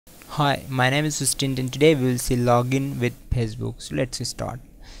Hi, my name is Sustin and today we will see login with Facebook. So let's start.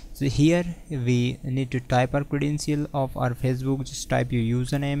 So here we need to type our credential of our Facebook. Just type your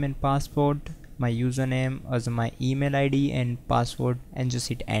username and password. My username as my email ID and password, and just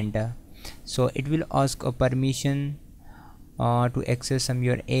hit enter. So it will ask a permission to access some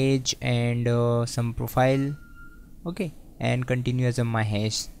your age and some profile. Okay, and continue as a my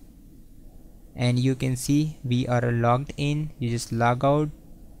hash. And you can see we are logged in. You just log out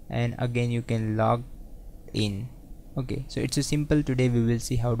and again you can log in. Okay, so it's a simple. Today we will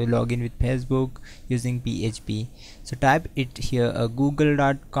see how to log in with Facebook using PHP. So type it here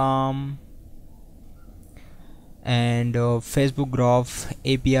google.com and Facebook graph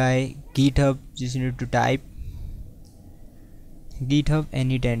API GitHub. Just need to type GitHub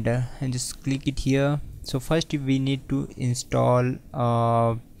and hit enter and just click it here. So first we need to install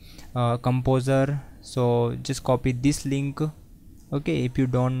Composer. So just copy this link. Okay, if you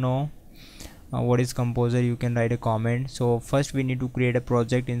don't know what is Composer, you can write a comment. So first we need to create a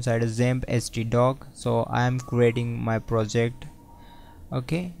project inside a XAMPP htdoc. So I am creating my project.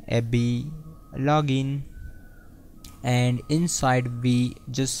 Okay, FB login, and inside we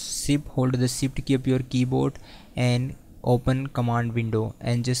just hold the shift key of your keyboard and open command window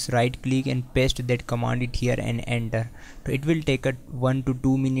and just right click and paste that command it here and enter. So it will take a 1 to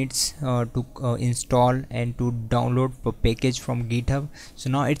 2 minutes to install and to download the package from GitHub.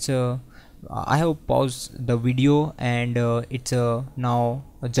 So now it's I have paused the video and it's now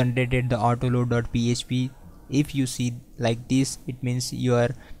generated the autoload.php. If you see like this, it means your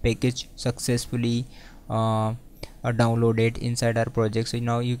package successfully downloaded inside our project. So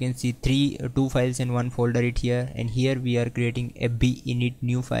now you can see two files in one folder it here, and here we are creating a init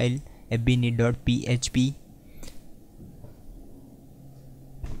new file, init.php.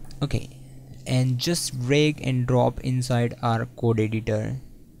 okay, and just drag and drop inside our code editor.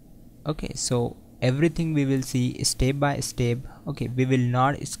 Okay, so everything we will see step by step. Okay, we will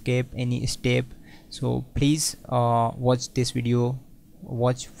not escape any step, so please watch this video,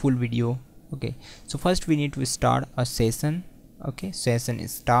 watch full video. Okay, so first we need to start a session. Okay, session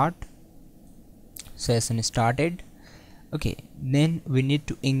is started. Okay, then we need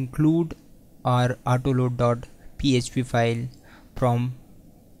to include our autoload.php file from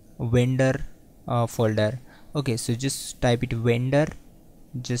vendor folder. Okay, so just type it vendor,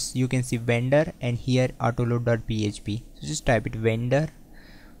 just you can see vendor and here autoload.php. So just type it vendor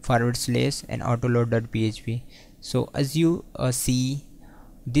 / and autoload.php. So as you see,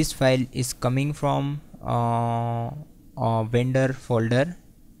 this file is coming from vendor folder.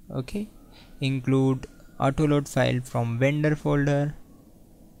 Okay, include autoload file from vendor folder.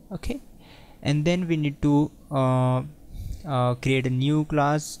 Okay, and then we need to create a new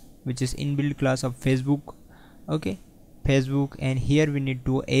class which is inbuilt class of Facebook. Okay, Facebook, and here we need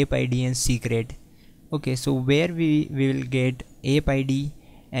to app id and secret. Okay, so where we will get app id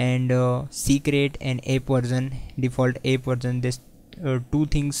and secret and app version, default app version. This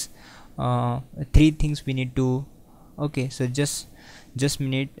three things we need to. Okay, so just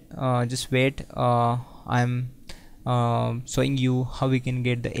minute, just wait, I'm showing you how we can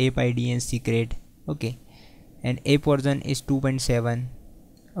get the app id and secret. Okay, and app version is 2.7.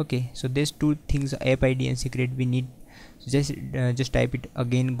 okay, so these two things, app id and secret, we need. So just type it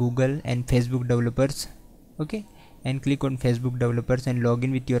again, Google and Facebook developers. Okay, and click on Facebook developers and log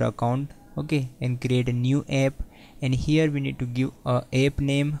in with your account. Okay, and create a new app, and here we need to give a app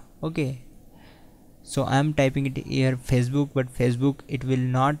name. Okay, so I am typing it here Facebook, but Facebook it will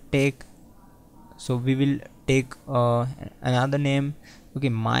not take, so we will take another name. Okay,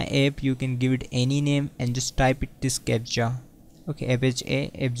 my app, you can give it any name and just type it this captcha. Okay,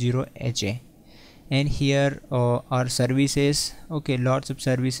 FHA F0HA, and here are services. Okay, lots of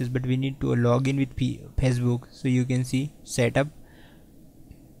services, but we need to log in with Facebook. So you can see setup,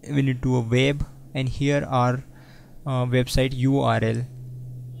 we need to a web, and here are website URL.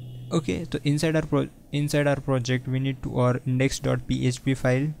 Okay, so inside our project we need to our index.php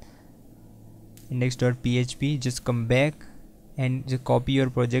file, index.php. just come back and just copy your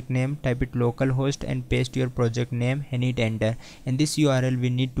project name, type it localhost and paste your project name and hit enter. And this URL we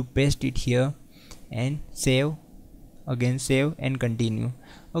need to paste it here and save, again save and continue.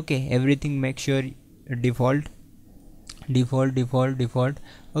 Okay, everything make sure default.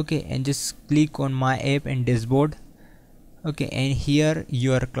 Okay, and just click on my app and dashboard. Okay, and here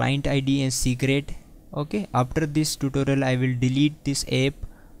your client ID and secret. Okay, after this tutorial I will delete this app.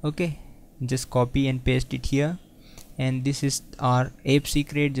 Okay, just copy and paste it here, and this is our app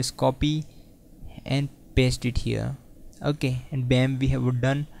secret. Just copy and paste it here. Okay, and bam, we have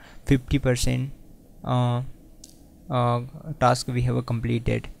done 50% task we have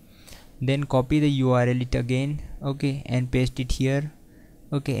completed. then copy the URL it again, okay, and paste it here,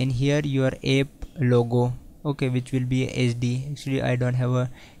 okay, and here your app logo, okay, which will be a SD. Actually I don't have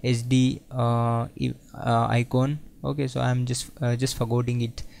a SD icon, okay, so I'm just forgetting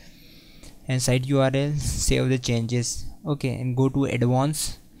it. And site URL, save the changes, okay, and go to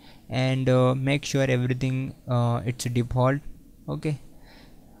advanced and make sure everything it's default, okay,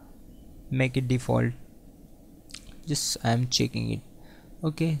 make it default. Just I'm checking it,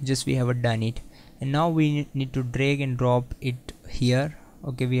 okay, just we have done it. And now we need to drag and drop it here,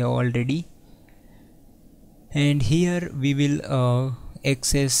 okay, we have already. And here we will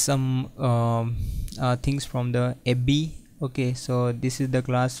access some things from the FB, okay, so this is the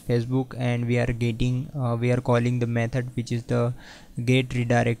class Facebook, and we are calling the method which is the get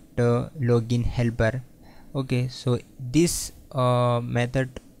redirect login helper, okay. So this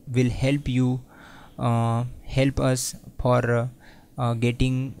method will help you help us for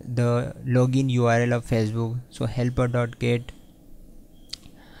getting the login URL of Facebook. So helper.get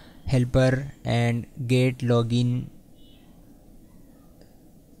helper and get login,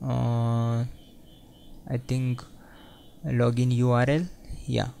 I think login URL,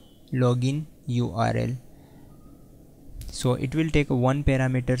 yeah, login URL. So it will take one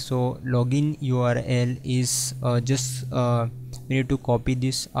parameter. So login URL is just we need to copy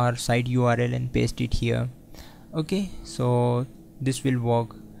this our site URL and paste it here, okay, so this will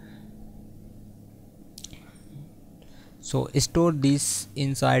work. So store this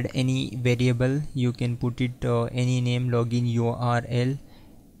inside any variable, you can put it any name, login URL,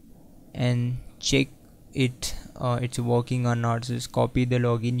 and check it it's working or not. So just copy the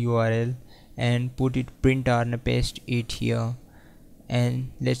login URL and put it print and paste it here,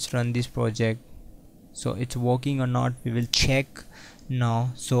 and let's run this project. So it's working or not, we will check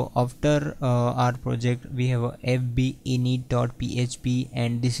now. So after our project we have a fbinit.php,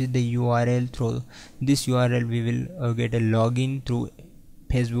 and this is the URL. Through this URL we will get a login through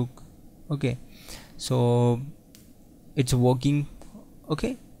Facebook, okay. So it's working,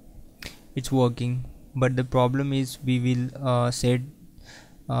 okay, it's working, but the problem is we will set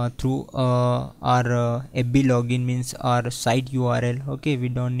through our FB login, means our site URL, okay. We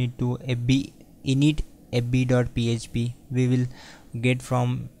don't need to FB init fb.php, we will get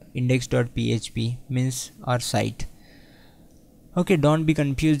from index.php, means our site, okay. Don't be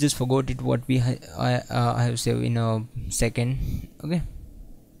confused, just forgot it what I have saved in a second, okay.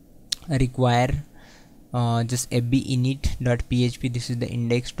 Require just fbinit.php, this is the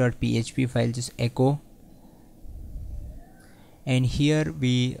index.php file, just echo. And here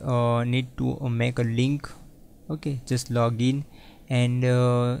we need to make a link, okay, just login and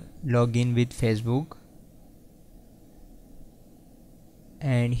login with Facebook.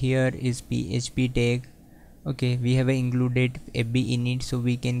 And here is PHP tag, okay, we have included fbinit, so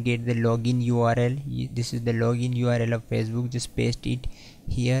we can get the login URL. This is the login URL of Facebook, just paste it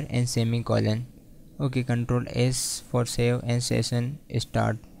here and semicolon, okay. Control S for save and session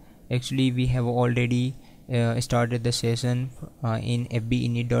start. Actually we have already started the session in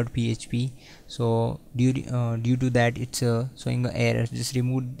fbinit.php, so due to that it's showing an error. Just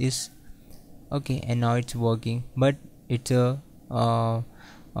remove this, okay, and now it's working, but it's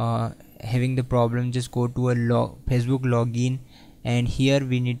having the problem. Just go to a Facebook login, and here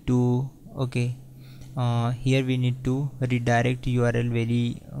we need to, okay, here we need to redirect URL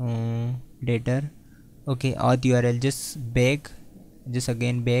very later, okay. Auth URL, just back, just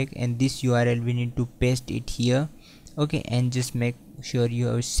again back, and this URL we need to paste it here, okay, and just make sure you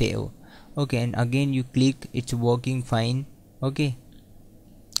have save, okay, and again you click, it's working fine, okay,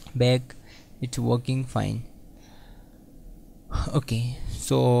 back, it's working fine, okay.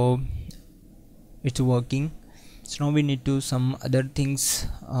 So it's working. So now we need to some other things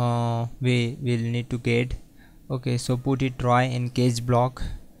we will need to get, okay. So put it try and catch block,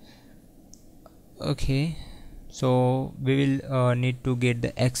 okay. So we will need to get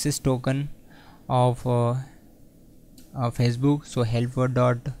the access token of Facebook. So helper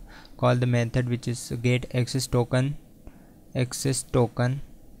dot call the method which is get access token,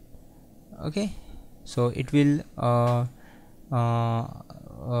 okay. So it will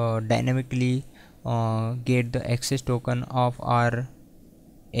dynamically get the access token of our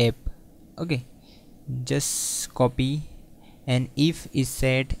app, okay. Just copy, and if is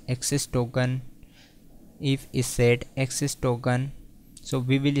set access token, so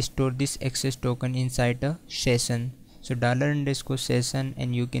we will store this access token inside a session. So $_session,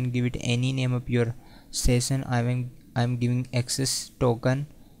 and you can give it any name of your session. I'm giving access token,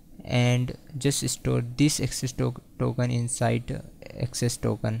 and just store this access token inside access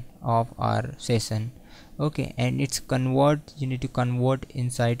token of our session, okay, and it's convert, you need to convert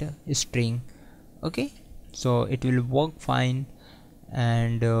inside a string. Okay, so it will work fine,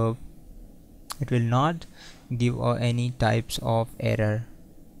 and it will not give any types of error.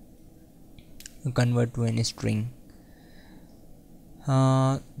 Convert to any string.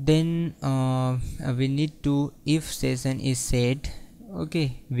 Then we need to, if session is set,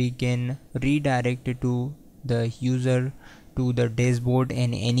 okay, we can redirect to the user to the dashboard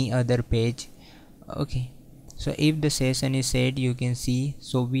and any other page. Okay, so if the session is set, you can see,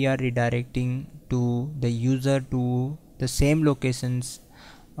 so we are redirecting to the user to the same locations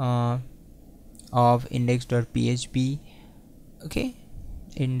of index.php. okay,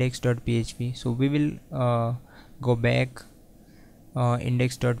 index.php. so we will go back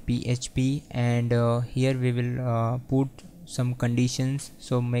index.php, and here we will put some conditions,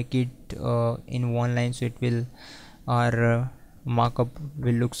 so make it in one line, so it will, our markup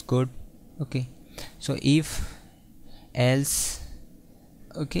will looks good. Okay, so if else,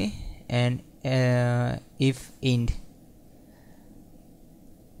 okay, and if end,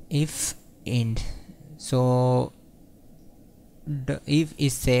 so the if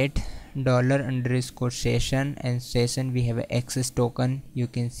is set $_session, and session we have a access token. You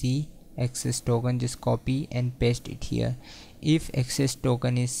can see access token, just copy and paste it here. If access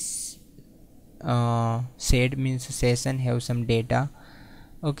token is set, means session have some data.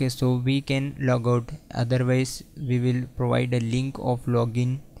 Okay, so we can log out, otherwise we will provide a link of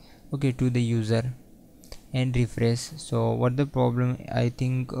login, okay, to the user, and refresh. So what the problem, I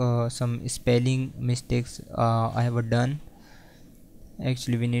think some spelling mistakes I have done.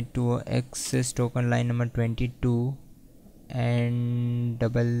 Actually we need to access token line number 22 and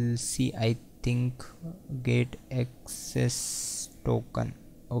C, I think, get access token.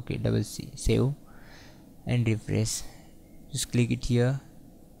 okay, C, save and refresh, just click it here.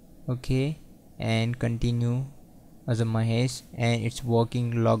 Okay, and continue as a Mahesh, and it's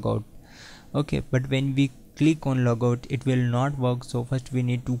working logout. Okay, but when we click on logout, it will not work. So first we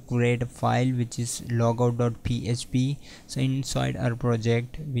need to create a file which is logout.php. so inside our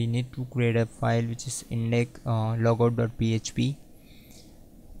project we need to create a file which is index logout.php.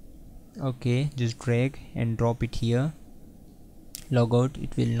 okay, just drag and drop it here. Logout,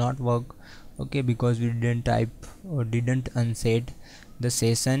 it will not work, okay, because we didn't type or didn't unset the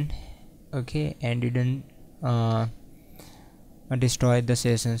session, okay, and didn't destroy the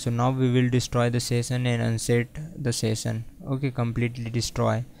session. So now we will destroy the session and unset the session. Okay, completely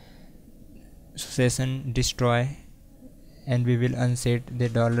destroy, so session destroy, and we will unset the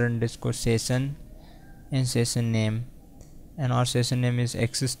 $_session and session name, and our session name is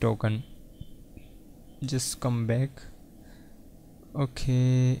access token. Just come back.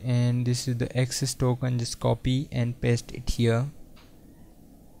 Okay, and this is the access token, just copy and paste it here,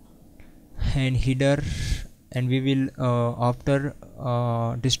 and header, and we will after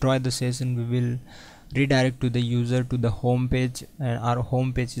destroy the session, we will redirect to the user to the home page, and our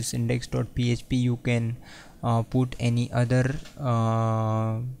home page is index.php. you can put any other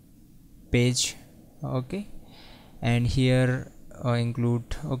page. Okay, and here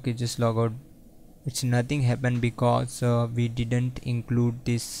include, okay, just log out. It's nothing happened because we didn't include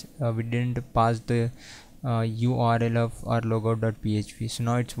this, we didn't pass the URL of our logout.php. so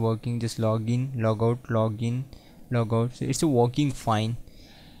now it's working. Just login, logout, login, logout, so it's working fine.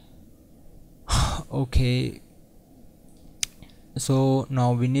 Okay, so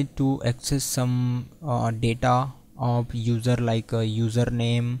now we need to access some data of user, like a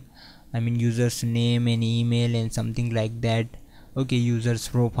username, I mean user's name and email and something like that. Okay, user's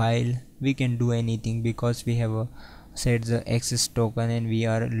profile, we can do anything because we have set the access token and we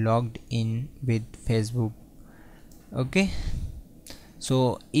are logged in with Facebook. Okay,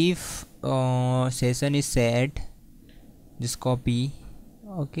 so if session is set, just copy.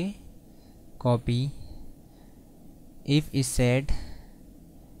 Okay, copy. If is set,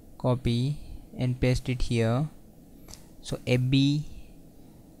 copy and paste it here. So AB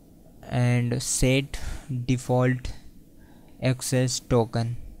and set default access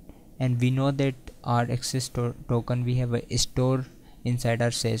token, and we know that our access token, we have a store inside our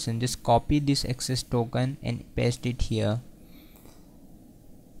session. Just copy this access token and paste it here.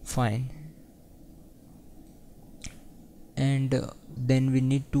 Fine, and then we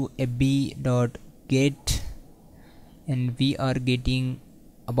need to ab.get, and we are getting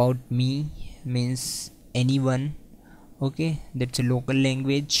about me, means anyone. Okay, that's a local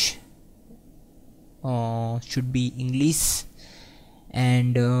language, should be English,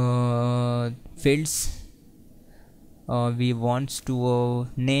 and fields, we wants to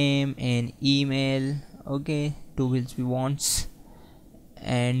name and email. Okay, two fields we wants,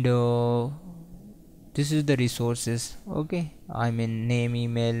 and this is the resources. Okay, I mean name,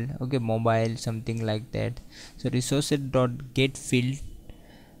 email, okay, mobile, something like that. So resources dot get field,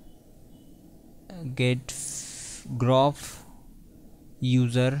 graph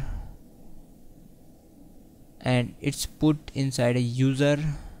user, and it's put inside a user.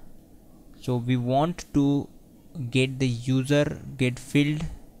 So we want to get the user get field,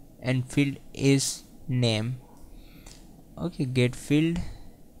 and field is name. Okay, get field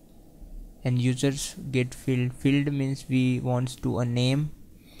and users get field. Field means we want to a name.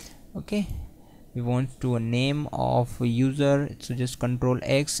 Okay, we want to a name of a user, so just control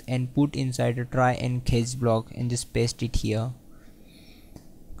X and put inside a try and catch block and just paste it here.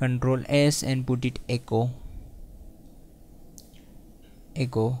 Control S and put it echo.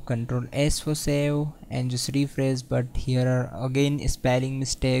 Control S for save and just refresh, but here are again spelling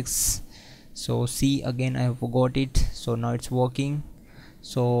mistakes. So see, again I forgot it, so now it's working.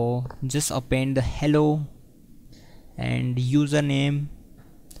 So just append the hello and username.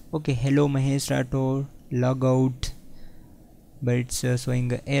 Okay, hello Mahesh Rathore, logout, but it's showing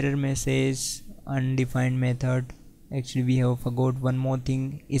the error message, undefined method. Actually we have forgot one more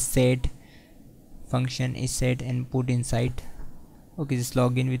thing, is set, function is set and put inside. Okay, just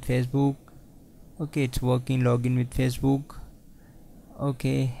log in with Facebook. Okay, it's working, login with Facebook.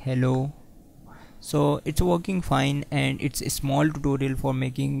 Okay, hello. So it's working fine, and it's a small tutorial for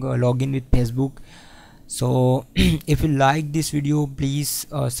making login with Facebook. So if you like this video, please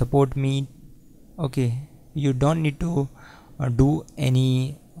support me. Okay, you don't need to do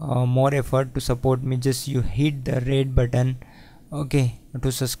any more effort to support me, just you hit the red button, okay,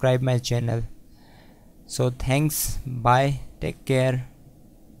 to subscribe my channel. So thanks, bye, take care.